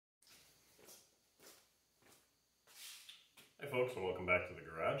folks, and welcome back to the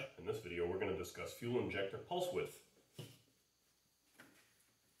garage. In this video we're going to discuss fuel injector pulse width.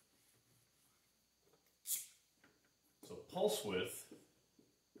 So pulse width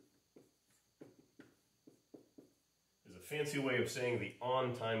is a fancy way of saying the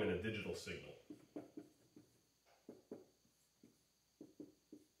on time in a digital signal.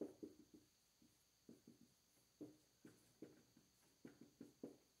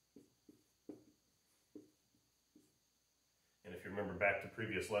 If you remember back to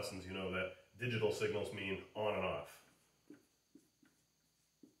previous lessons, you know that digital signals mean on and off.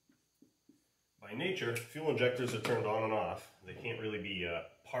 By nature, fuel injectors are turned on and off. They can't really be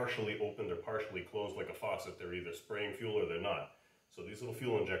partially opened or partially closed like a faucet. They're either spraying fuel or they're not. So these little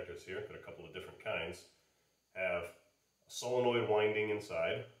fuel injectors here, got a couple of different kinds, have a solenoid winding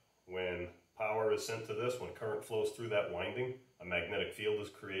inside. When power is sent to this, when current flows through that winding, a magnetic field is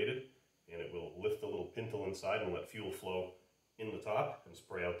created, and it will lift the little pintle inside and let fuel flow in the top and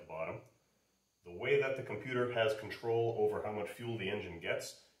spray out the bottom. The way that the computer has control over how much fuel the engine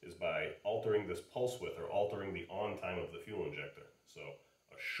gets is by altering this pulse width, or altering the on time of the fuel injector. So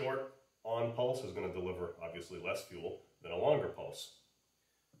a short on pulse is going to deliver obviously less fuel than a longer pulse.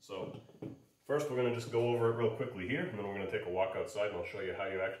 So first we're going to just go over it real quickly here, and then we're going to take a walk outside and I'll show you how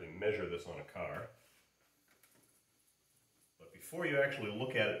you actually measure this on a car. But before you actually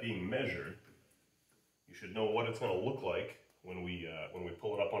look at it being measured, you should know what it's going to look like when we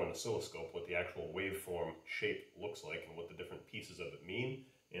pull it up on an oscilloscope, what the actual waveform shape looks like and what the different pieces of it mean.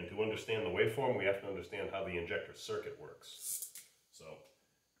 And to understand the waveform, we have to understand how the injector circuit works. So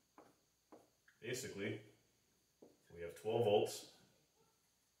basically, we have 12 volts.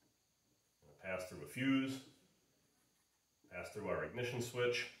 Pass through a fuse, pass through our ignition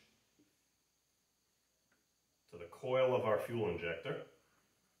switch to the coil of our fuel injector.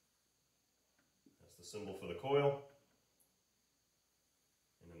 That's the symbol for the coil.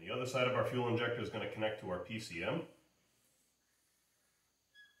 And then the other side of our fuel injector is going to connect to our PCM.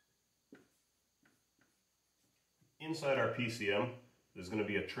 Inside our PCM, there's going to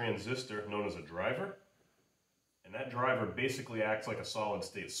be a transistor known as a driver. And that driver basically acts like a solid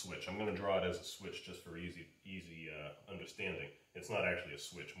state switch. I'm going to draw it as a switch just for easy understanding. It's not actually a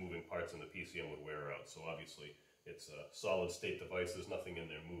switch. Moving parts in the PCM would wear out. So obviously it's a solid state device. There's nothing in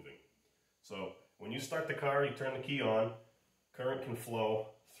there moving. So when you start the car, you turn the key on, current can flow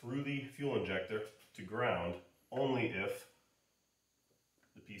through the fuel injector to ground only if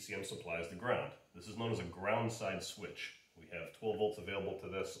the PCM supplies the ground. This is known as a ground side switch. We have 12 volts available to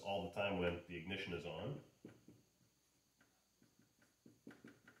this all the time when the ignition is on.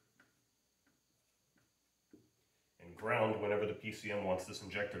 And ground whenever the PCM wants this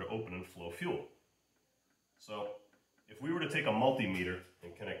injector to open and flow fuel. So if we were to take a multimeter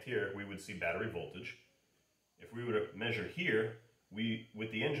and connect here, we would see battery voltage. If we were to measure here,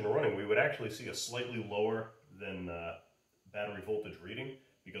 with the engine running, we would actually see a slightly lower than battery voltage reading,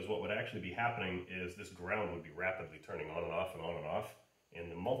 because what would actually be happening is this ground would be rapidly turning on and off and on and off, and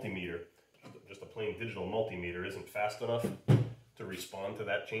the multimeter, just a plain digital multimeter, isn't fast enough to respond to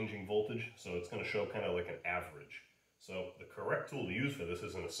that changing voltage, so it's going to show kind of like an average. So the correct tool to use for this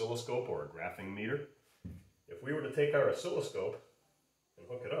is an oscilloscope or a graphing meter. If we were to take our oscilloscope and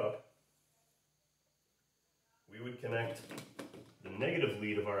hook it up, we would connect the negative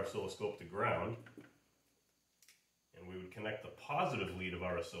lead of our oscilloscope to ground, and we would connect the positive lead of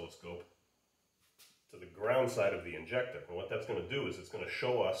our oscilloscope to the ground side of the injector. And what that's going to do is it's going to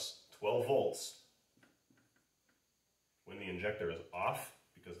show us 12 volts when the injector is off,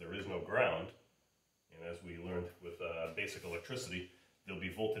 because there is no ground. And as we learned with basic electricity, there'll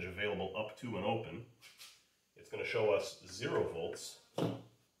be voltage available up to and open. It's going to show us 0 volts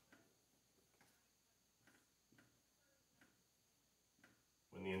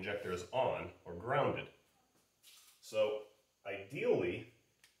when the injector is on or grounded. So ideally,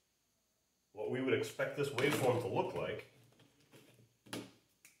 what we would expect this waveform to look like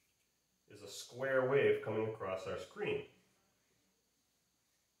is a square wave coming across our screen.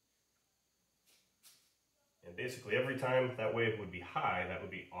 And basically every time that wave would be high, that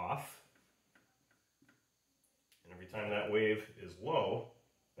would be off. And every time that wave is low,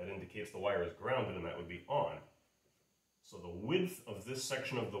 that indicates the wire is grounded, and that would be on. So the width of this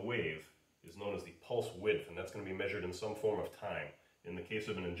section of the wave is known as the pulse width, and that's going to be measured in some form of time. In the case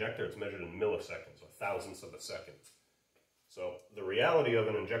of an injector, it's measured in milliseconds, or thousandths of a second. So the reality of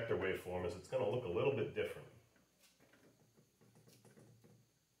an injector waveform is it's going to look a little bit different.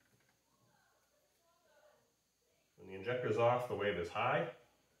 When the injector is off, the wave is high.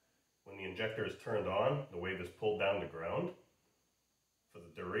 When the injector is turned on, the wave is pulled down to ground. For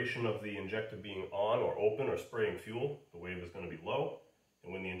the duration of the injector being on or open or spraying fuel, the wave is going to be low.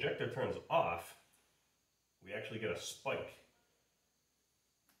 And when the injector turns off, we actually get a spike.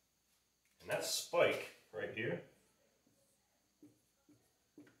 And that spike right here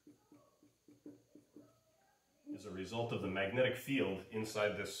is a result of the magnetic field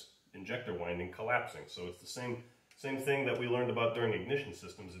inside this injector winding collapsing. So it's the same thing that we learned about during ignition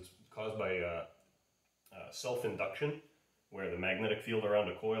systems. It's caused by self-induction, where the magnetic field around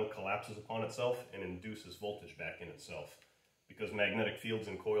a coil collapses upon itself and induces voltage back in itself. Because magnetic fields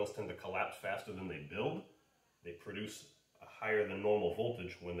in coils tend to collapse faster than they build, they produce a higher than normal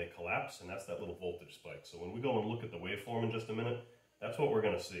voltage when they collapse, and that's that little voltage spike. So when we go and look at the waveform in just a minute, that's what we're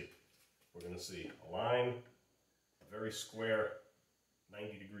going to see. We're going to see a line, a very square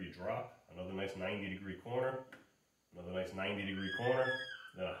 90-degree drop, another nice 90-degree corner, another nice 90-degree corner,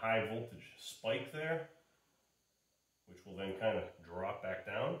 then a high voltage spike there, which will then kind of drop back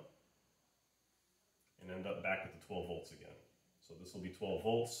down and end up back at the 12 volts again. So this will be 12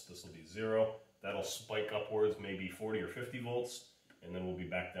 volts, this will be 0, that'll spike upwards maybe 40 or 50 volts, and then we'll be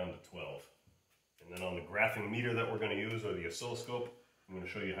back down to 12. And then on the graphing meter that we're going to use, or the oscilloscope, I'm going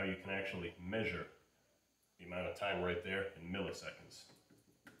to show you how you can actually measure the amount of time right there in milliseconds.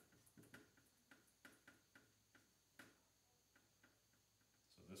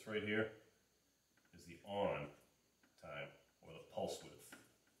 So this right here is the on time, or the pulse width.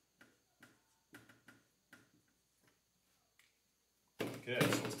 Okay,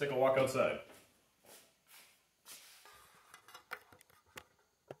 so let's take a walk outside.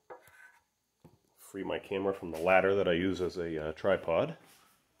 Free my camera from the ladder that I use as a tripod.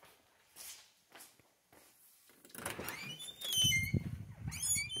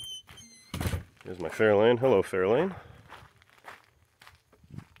 Here's my Fairlane. Hello, Fairlane.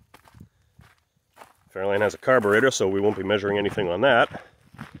 Fairlane has a carburetor, so we won't be measuring anything on that.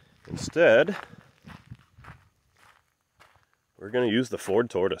 Instead, we're going to use the Ford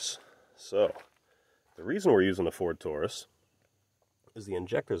Tortoise. So, the reason we're using the Ford Taurus is the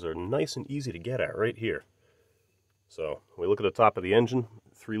injectors are nice and easy to get at right here. So, we look at the top of the engine,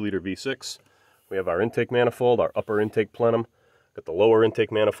 3-liter V6. We have our intake manifold, our upper intake plenum. Got the lower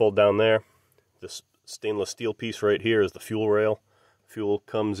intake manifold down there. This stainless steel piece right here is the fuel rail. Fuel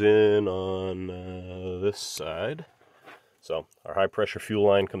comes in on this side. So, our high pressure fuel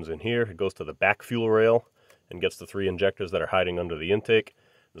line comes in here. It goes to the back fuel rail and gets the 3 injectors that are hiding under the intake.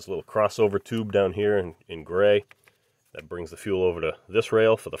 This little crossover tube down here in gray, that brings the fuel over to this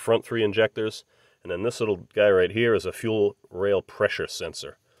rail for the front 3 injectors. And then this little guy right here is a fuel rail pressure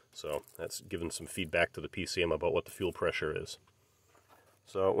sensor. So that's giving some feedback to the PCM about what the fuel pressure is.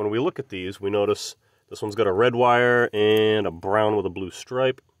 So when we look at these, we notice this one's got a red wire and a brown with a blue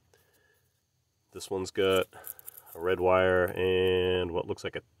stripe. This one's got a red wire and what looks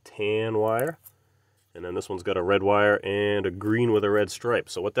like a tan wire. And then this one's got a red wire and a green with a red stripe.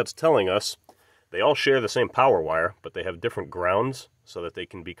 So what that's telling us, they all share the same power wire, but they have different grounds so that they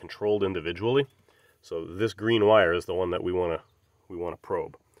can be controlled individually. So this green wire is the one that we want to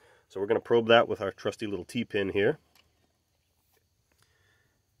probe. So we're going to probe that with our trusty little T-pin here.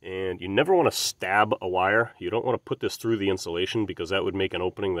 And you never want to stab a wire. You don't want to put this through the insulation because that would make an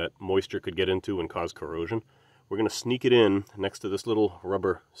opening that moisture could get into and cause corrosion. We're going to sneak it in next to this little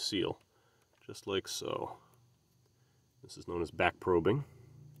rubber seal. Just like so. This is known as back probing.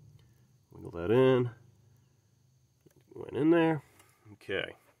 Wiggle that in. Went in there.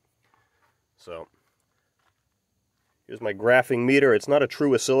 Okay. So, here's my graphing meter. It's not a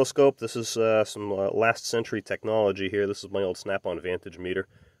true oscilloscope. This is some last century technology here. This is my old Snap-on Vantage meter.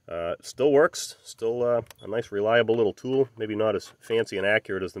 It still works. Still a nice reliable little tool. Maybe not as fancy and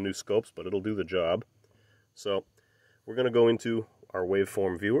accurate as the new scopes, but it'll do the job. So, we're going to go into our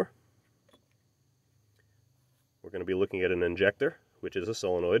waveform viewer. We're going to be looking at an injector, which is a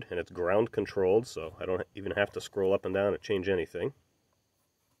solenoid, and it's ground controlled, so I don't even have to scroll up and down to change anything.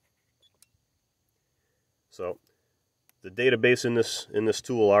 So the database in this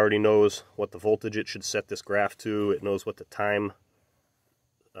tool already knows what the voltage it should set this graph to. It knows what the time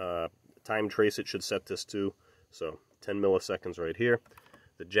trace it should set this to. So 10 milliseconds right here.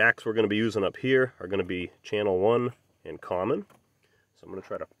 The jacks we're going to be using up here are going to be channel 1 and common. So I'm going to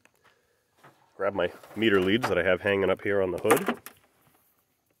try to grab my meter leads that I have hanging up here on the hood.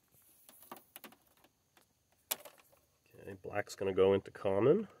 Okay, black's going to go into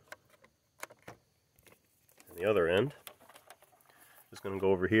common. And the other end is going to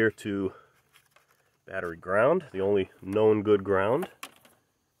go over here to battery ground, the only known good ground.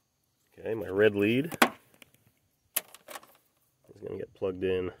 Okay, my red lead is going to get plugged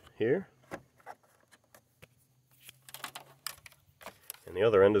in here. and the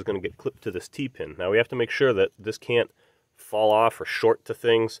other end is going to get clipped to this T-pin. Now we have to make sure that this can't fall off or short to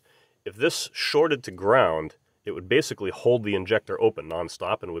things. If this shorted to ground, it would basically hold the injector open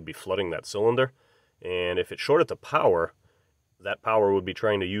non-stop and would be flooding that cylinder. And if it shorted to power, that power would be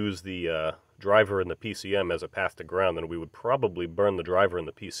trying to use the driver and the PCM as a path to ground, and we would probably burn the driver and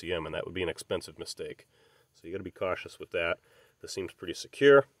the PCM, and that would be an expensive mistake. So you got to be cautious with that. This seems pretty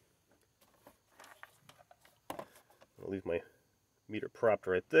secure. I'll leave my meter propped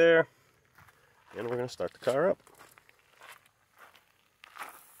right there, and we're going to start the car up.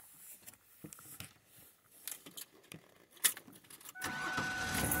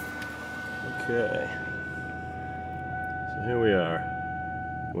 Okay, so here we are.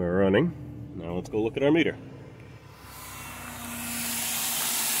 We're running. Now let's go look at our meter.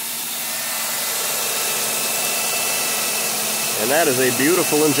 And that is a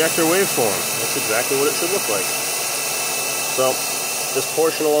beautiful injector waveform. That's exactly what it should look like. So, this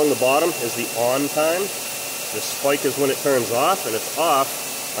portion along the bottom is the on time. This spike is when it turns off, and it's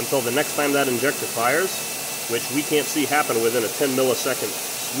off until the next time that injector fires, which we can't see happen within a 10 millisecond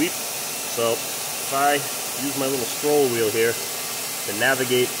sweep. So, if I use my little scroll wheel here to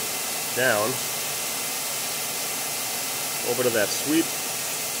navigate down over to that sweep,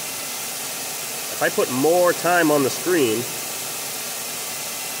 if I put more time on the screen,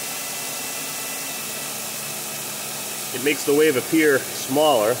 it makes the wave appear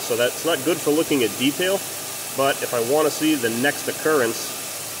smaller, so that's not good for looking at detail. But if I want to see the next occurrence,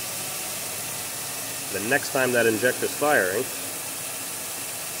 the next time that injector's firing,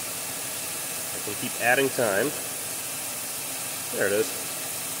 I can keep adding time. There it is.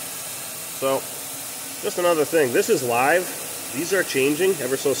 So, just another thing, this is live. These are changing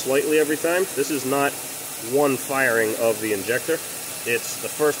ever so slightly every time. This is not one firing of the injector. It's the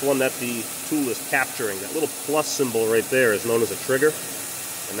first one that the tool is capturing. That little plus symbol right there is known as a trigger.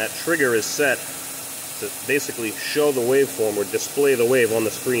 And that trigger is set to basically show the waveform or display the wave on the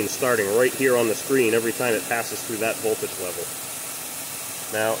screen, starting right here on the screen every time it passes through that voltage level.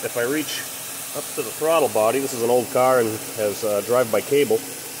 Now, if I reach up to the throttle body, this is an old car and has drive-by cable.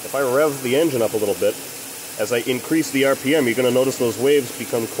 If I rev the engine up a little bit, as I increase the RPM, you're going to notice those waves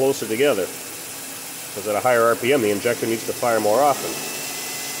become closer together. Because at a higher RPM, the injector needs to fire more often.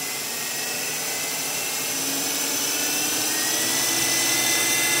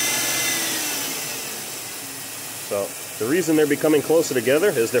 So, the reason they're becoming closer together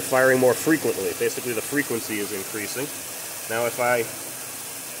is they're firing more frequently. Basically, the frequency is increasing. Now, if I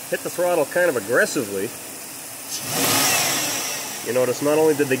hit the throttle kind of aggressively, you notice not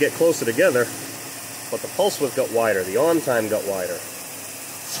only did they get closer together, but the pulse width got wider, the on time got wider.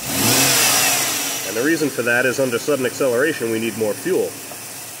 And the reason for that is under sudden acceleration we need more fuel.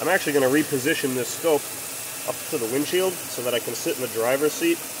 I'm actually going to reposition this scope up to the windshield so that I can sit in the driver's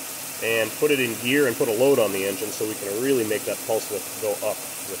seat and put it in gear and put a load on the engine so we can really make that pulse width go up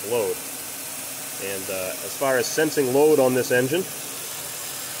with load. And as far as sensing load on this engine,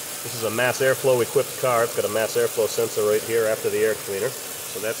 this is a mass airflow equipped car. It's got a mass airflow sensor right here after the air cleaner.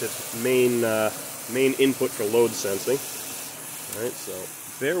 So that's its main input for load sensing. Alright, so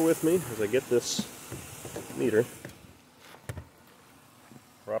bear with me as I get this meter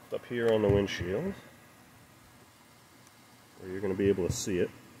propped up here on the windshield, where you're going to be able to see it.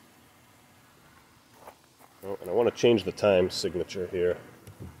 Oh, and I want to change the time signature here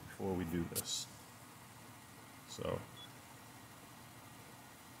before we do this. So,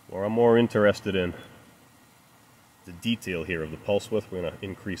 where I'm more interested in the detail here of the pulse width, we're going to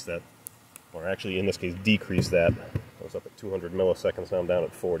increase that, or actually in this case decrease that. I was up at 200 milliseconds, now I'm down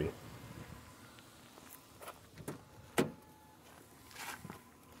at 40.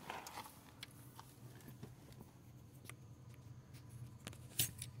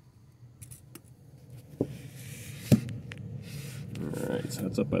 Alright, so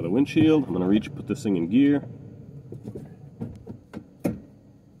that's up by the windshield. I'm going to put this thing in gear.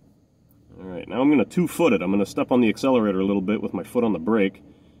 Alright, now I'm going to 2-foot it. I'm going to step on the accelerator a little bit with my foot on the brake.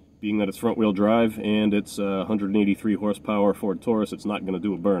 Being that it's front-wheel drive and it's 183 horsepower Ford Taurus, it's not going to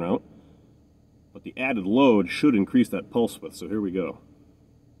do a burnout. But the added load should increase that pulse width, so here we go.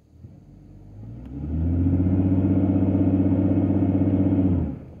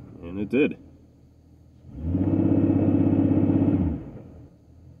 And it did.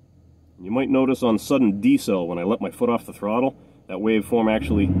 You might notice on sudden decel, when I let my foot off the throttle, that waveform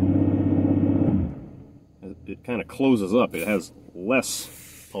actually, it kind of closes up. It has less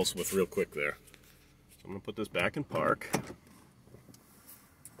pulse width real quick there. So I'm going to put this back in park. I'm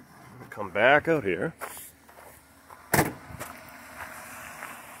going to come back out here.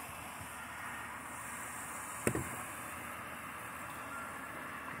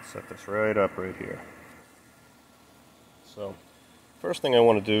 Set this right up right here. So, first thing I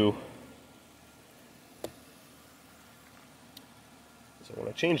want to do is I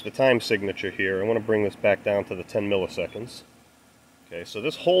want to change the time signature here. I want to bring this back down to the 10 milliseconds. Okay, so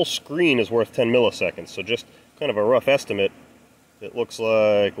this whole screen is worth 10 milliseconds, so just kind of a rough estimate, it looks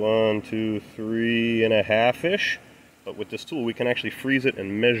like 1, 2, 3.5-ish, but with this tool we can actually freeze it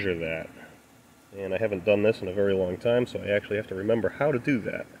and measure that. And I haven't done this in a very long time, so I actually have to remember how to do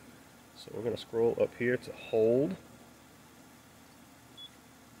that. So we're going to scroll up here to hold.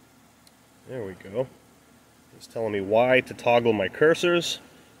 There we go. It's telling me why to toggle my cursors.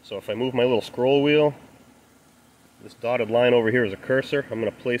 So if I move my little scroll wheel, this dotted line over here is a cursor. I'm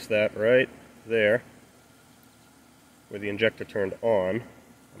going to place that right there where the injector turned on.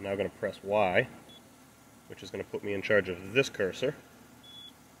 I'm now going to press Y, which is going to put me in charge of this cursor.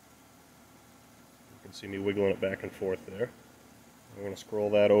 You can see me wiggling it back and forth there. I'm going to scroll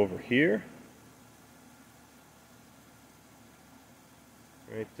that over here.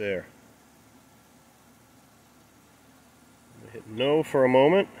 Right there. I'm going to hit no for a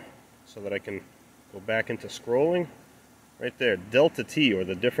moment so that I can go back into scrolling. Right there, delta T, or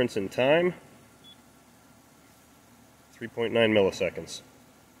the difference in time, 3.9 milliseconds.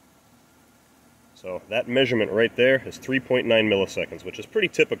 So that measurement right there is 3.9 milliseconds, which is pretty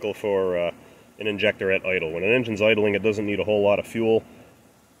typical for an injector at idle. When an engine's idling, it doesn't need a whole lot of fuel.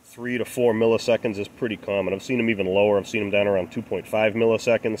 3 to 4 milliseconds is pretty common. I've seen them even lower. I've seen them down around 2.5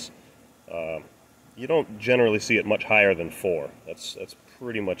 milliseconds. You don't generally see it much higher than 4. That's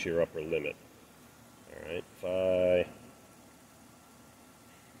pretty much your upper limit. Alright, if I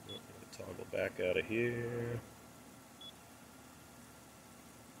toggle back out of here.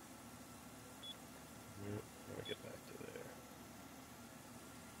 Let me get back to there.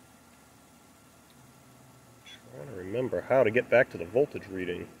 I'm trying to remember how to get back to the voltage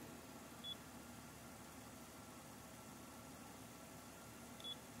reading.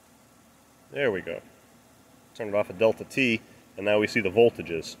 There we go. Turn it off at delta T, and now we see the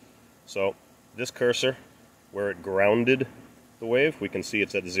voltages. So this cursor, where it grounded the wave, we can see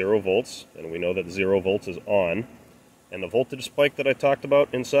it's at 0 volts, and we know that 0 volts is on. And the voltage spike that I talked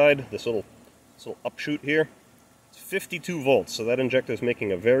about inside, this little upshoot here, it's 52 volts. So that injector is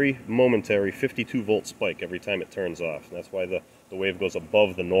making a very momentary 52 volt spike every time it turns off. And that's why the wave goes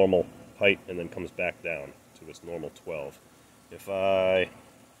above the normal height and then comes back down to its normal 12. If I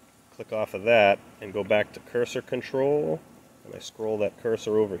click off of that and go back to cursor control, and I scroll that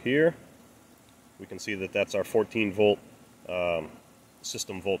cursor over here, we can see that that's our 14 volt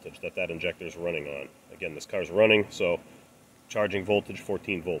system voltage that injector is running on. Again, this car's running, so charging voltage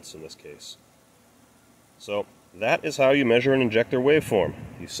 14 volts in this case. So that is how you measure an injector waveform.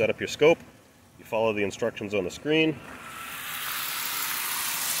 You set up your scope, you follow the instructions on the screen,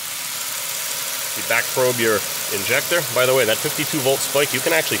 you back probe your injector. By the way, that 52 volt spike, you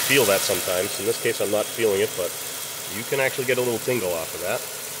can actually feel that sometimes. In this case I'm not feeling it, but you can actually get a little tingle off of that.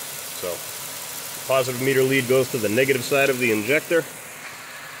 So the positive meter lead goes to the negative side of the injector,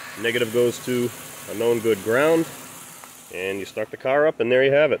 negative goes to a known good ground, and you start the car up, and there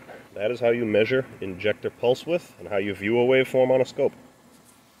you have it. That is how you measure injector pulse width and how you view a waveform on a scope.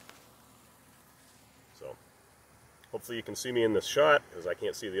 So hopefully you can see me in this shot, because I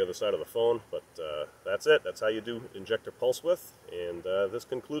can't see the other side of the phone, but that's it. That's how you do injector pulse width, and this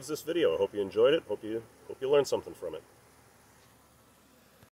concludes this video. I hope you enjoyed it. Hope you learned something from it.